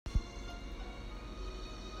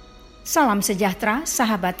Salam sejahtera,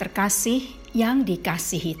 sahabat terkasih yang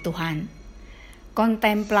dikasihi Tuhan.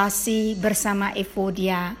 Kontemplasi bersama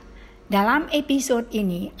Evodia dalam episode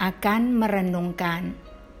ini akan merenungkan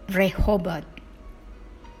Rehobot.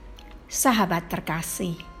 Sahabat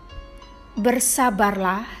terkasih,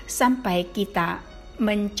 bersabarlah sampai kita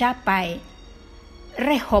mencapai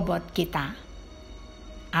Rehobot kita.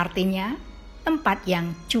 Artinya, tempat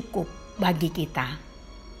yang cukup bagi kita.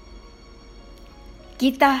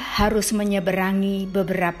 Kita harus menyeberangi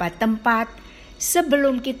beberapa tempat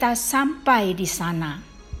sebelum kita sampai di sana.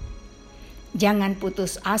 Jangan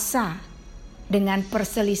putus asa dengan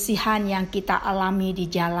perselisihan yang kita alami di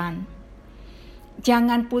jalan.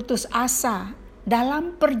 Jangan putus asa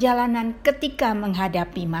dalam perjalanan ketika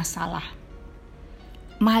menghadapi masalah.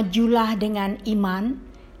 Majulah dengan iman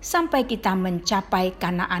sampai kita mencapai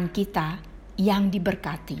Kanaan kita yang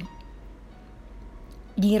diberkati.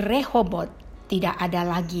 Di Rehobot tidak ada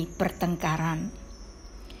lagi pertengkaran.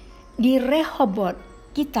 Di Rehobot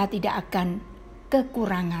kita tidak akan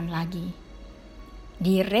kekurangan lagi.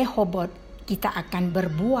 Di Rehobot kita akan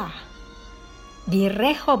berbuah. Di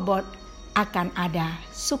Rehobot akan ada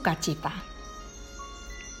sukacita.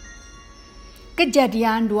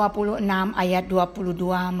 Kejadian 26 ayat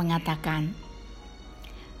 22 mengatakan,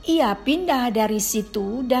 ia pindah dari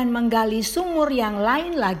situ dan menggali sumur yang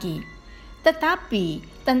lain lagi. Tetapi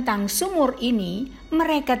tentang sumur ini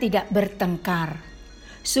mereka tidak bertengkar.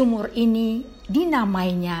 Sumur ini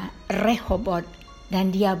dinamainya Rehobot dan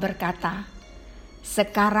dia berkata,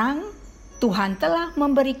 sekarang Tuhan telah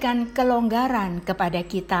memberikan kelonggaran kepada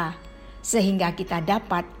kita sehingga kita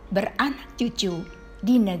dapat beranak cucu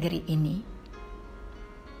di negeri ini.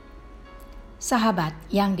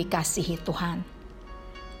 Sahabat yang dikasihi Tuhan,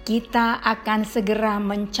 kita akan segera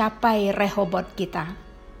mencapai Rehobot kita.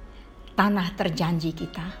 Tanah terjanji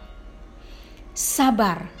kita.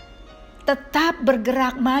 Sabar, tetap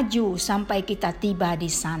bergerak maju sampai kita tiba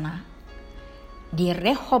di sana. Di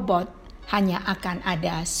Rehobot hanya akan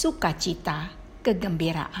ada sukacita,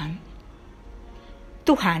 kegembiraan.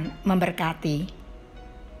 Tuhan memberkati.